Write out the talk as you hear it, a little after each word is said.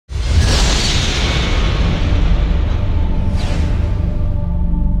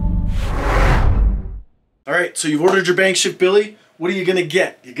Alright, so you've ordered your BangShift Billy. What are you going to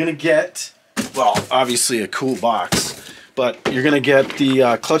get? You're going to get, well, obviously a cool box, but you're going to get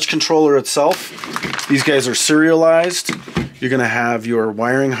the clutch controller itself. These guys are serialized. You're going to have your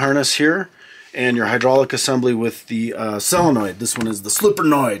wiring harness here and your hydraulic assembly with the solenoid. This one is the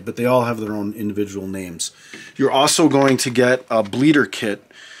slippernoid, but they all have their own individual names. You're also going to get a bleeder kit.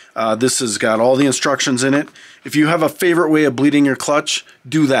 This has got all the instructions in it. If you have a favorite way of bleeding your clutch,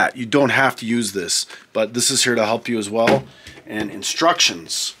 do that. You don't have to use this, but this is here to help you as well. And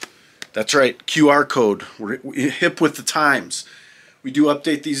instructions. That's right, QR code. We're hip with the times. We do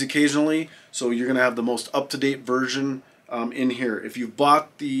update these occasionally, so you're going to have the most up-to-date version in here. If you've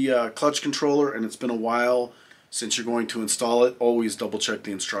bought the clutch controller and it's been a while since you're going to install it, always double check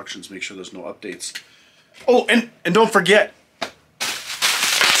the instructions, make sure there's no updates. Oh, and don't forget,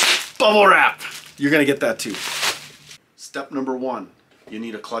 bubble wrap. You're going to get that too. Step number 1, you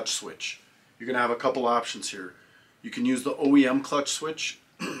need a clutch switch. You're going to have a couple options here. You can use the OEM clutch switch,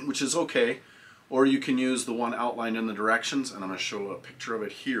 which is okay, or you can use the one outlined in the directions, and I'm going to show a picture of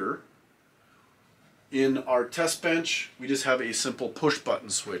it here. In our test bench, we just have a simple push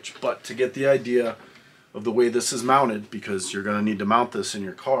button switch, but to get the idea of the way this is mounted, because you're going to need to mount this in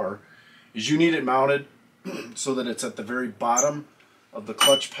your car, is you need it mounted so that it's at the very bottom of the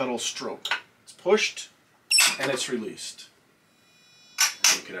clutch pedal stroke. It's pushed and it's released.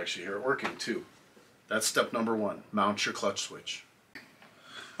 You can actually hear it working too. That's step number 1, mount your clutch switch.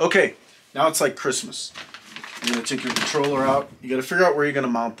 Okay, now it's like Christmas. You're going to take your controller out. You got to figure out where you're going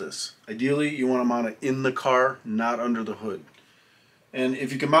to mount this. Ideally, you want to mount it in the car, not under the hood. And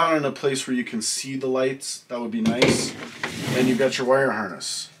if you can mount it in a place where you can see the lights, that would be nice. And you've got your wire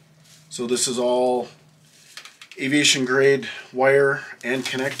harness. So this is all aviation grade wire and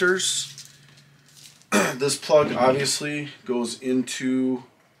connectors. This plug obviously goes into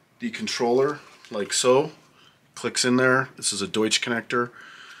the controller like so. Clicks in there. This is a Deutsch connector.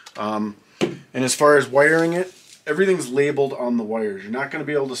 And as far as wiring it, everything's labeled on the wires. You're not going to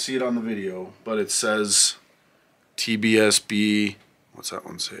be able to see it on the video, but it says TBSB. What's that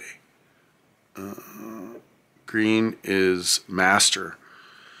one say? Green is master.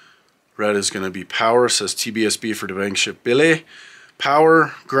 Red is going to be power. It says TBSB for the BangShift Billy.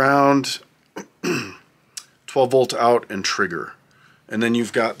 Power, ground, 12 volt out, and trigger. And then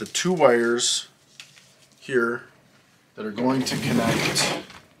you've got the 2 wires here that are going to connect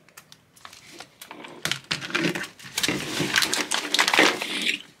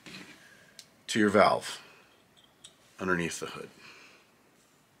to your valve underneath the hood.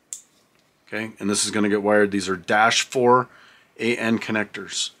 Okay, and this is going to get wired. These are -4 AN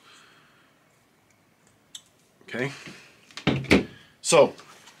connectors. Okay, so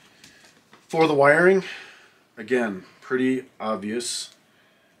for the wiring, again, pretty obvious.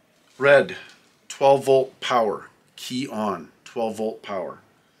 Red, 12 volt power, key on, 12 volt power.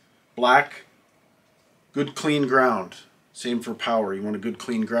 Black, good clean ground. Same for power. You want a good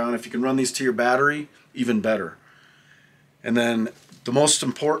clean ground. If you can run these to your battery, even better. And then the most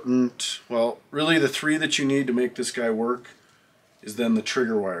important, well, really the 3 that you need to make this guy work is then the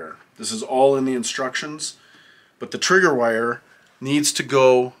trigger wire. This is all in the instructions, but the trigger wire needs to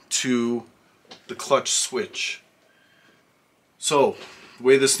go to the clutch switch. So the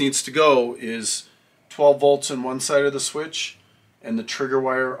way this needs to go is 12 volts on one side of the switch and the trigger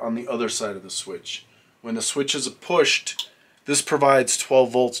wire on the other side of the switch. When the switch is pushed, this provides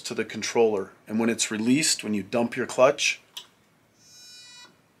 12 volts to the controller, and when it's released, when you dump your clutch,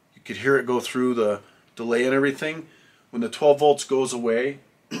 you could hear it go through the delay and everything. When the 12 volts goes away,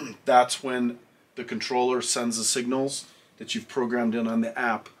 that's when the controller sends the signals that you've programmed in on the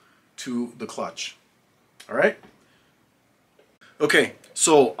app to the clutch. Alright? Okay,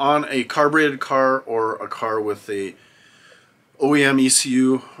 so on a carbureted car or a car with a OEM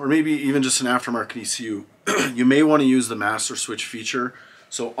ECU, or maybe even just an aftermarket ECU, you may want to use the master switch feature.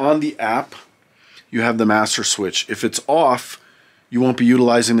 So on the app, you have the master switch. If it's off, you won't be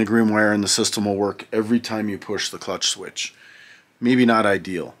utilizing the green wire and the system will work every time you push the clutch switch. Maybe not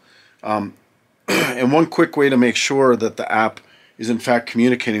ideal. And one quick way to make sure that the app is in fact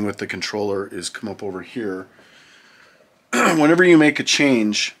communicating with the controller is come up over here. Whenever you make a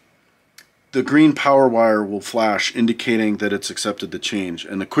change, the green power wire will flash indicating that it's accepted the change.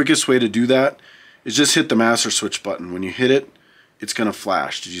 And the quickest way to do that is just hit the master switch button. When you hit it, it's going to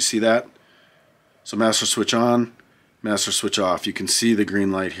flash. Did you see that? So master switch on, master switch off. You can see the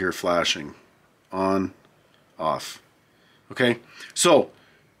green light here flashing. On, off. Okay, so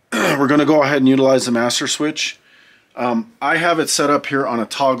we're going to go ahead and utilize the master switch. I have it set up here on a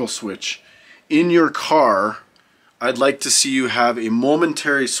toggle switch. In your car, I'd like to see you have a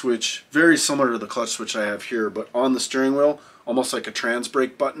momentary switch, very similar to the clutch switch I have here, but on the steering wheel, almost like a trans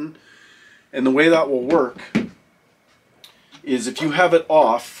brake button. And the way that will work is if you have it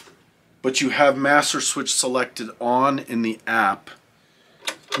off, but you have master switch selected on in the app,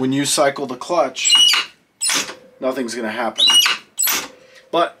 when you cycle the clutch, nothing's going to happen.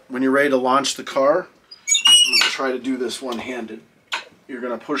 But when you're ready to launch the car, I'm going to try to do this one-handed. You're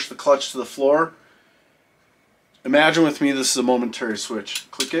going to push the clutch to the floor. Imagine with me this is a momentary switch.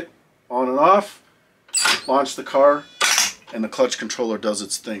 Click it, on and off, launch the car, and the clutch controller does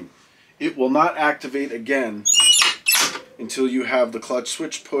its thing. It will not activate again until you have the clutch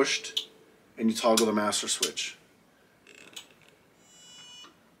switch pushed and you toggle the master switch.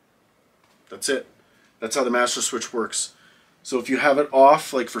 That's it. That's how the master switch works. So if you have it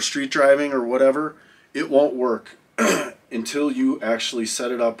off, like for street driving or whatever, it won't work until you actually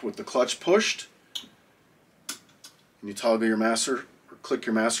set it up with the clutch pushed and you toggle your master or click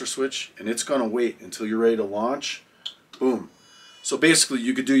your master switch, and it's going to wait until you're ready to launch. Boom. So basically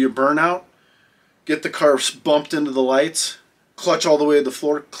you could do your burnout, get the car bumped into the lights, clutch all the way to the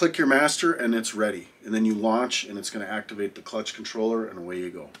floor, click your master, and it's ready. And then you launch and it's going to activate the clutch controller and away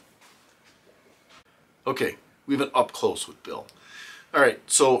you go. Okay, we've been up close with Bill. Alright,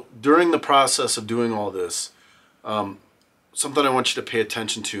 so during the process of doing all this, something I want you to pay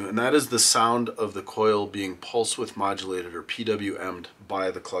attention to, and that is the sound of the coil being pulse width modulated or PWM'd by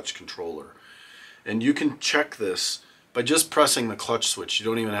the clutch controller. And you can check this by just pressing the clutch switch. You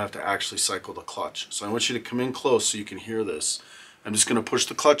don't even have to actually cycle the clutch. So I want you to come in close so you can hear this. I'm just going to push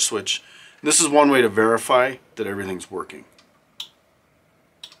the clutch switch. This is one way to verify that everything's working.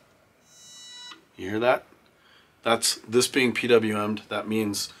 You hear that? That's this being PWM'd. That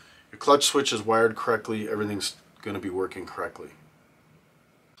means your clutch switch is wired correctly. Everything's going to be working correctly.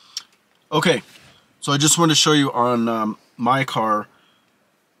 Okay, so I just wanted to show you on my car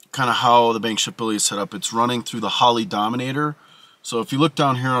kind of how the BangShift Billy is set up. It's running through the Holley Dominator. So if you look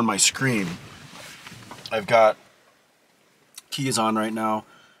down here on my screen, I've got keys on right now.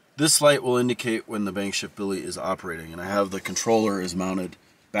 This light will indicate when the BangShift Billy is operating, and I have the controller is mounted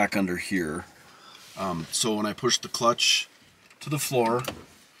back under here. So when I push the clutch to the floor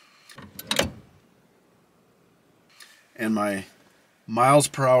and my miles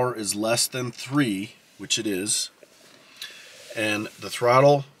per hour is less than 3, which it is, and the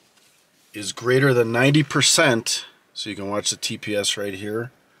throttle is greater than 90%, so you can watch the TPS right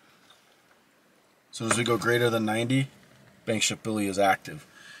here. As soon as we go greater than 90, BangShift Billy is active.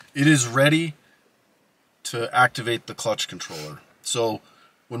 It is ready to activate the clutch controller. So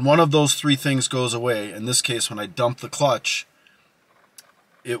when one of those 3 things goes away, in this case when I dump the clutch,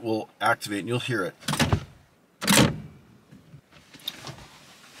 it will activate and you'll hear it.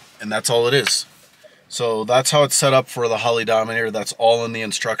 And that's all it is. So that's how it's set up for the Holley Dominator. That's all in the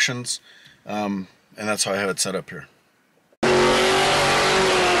instructions. And that's how I have it set up here.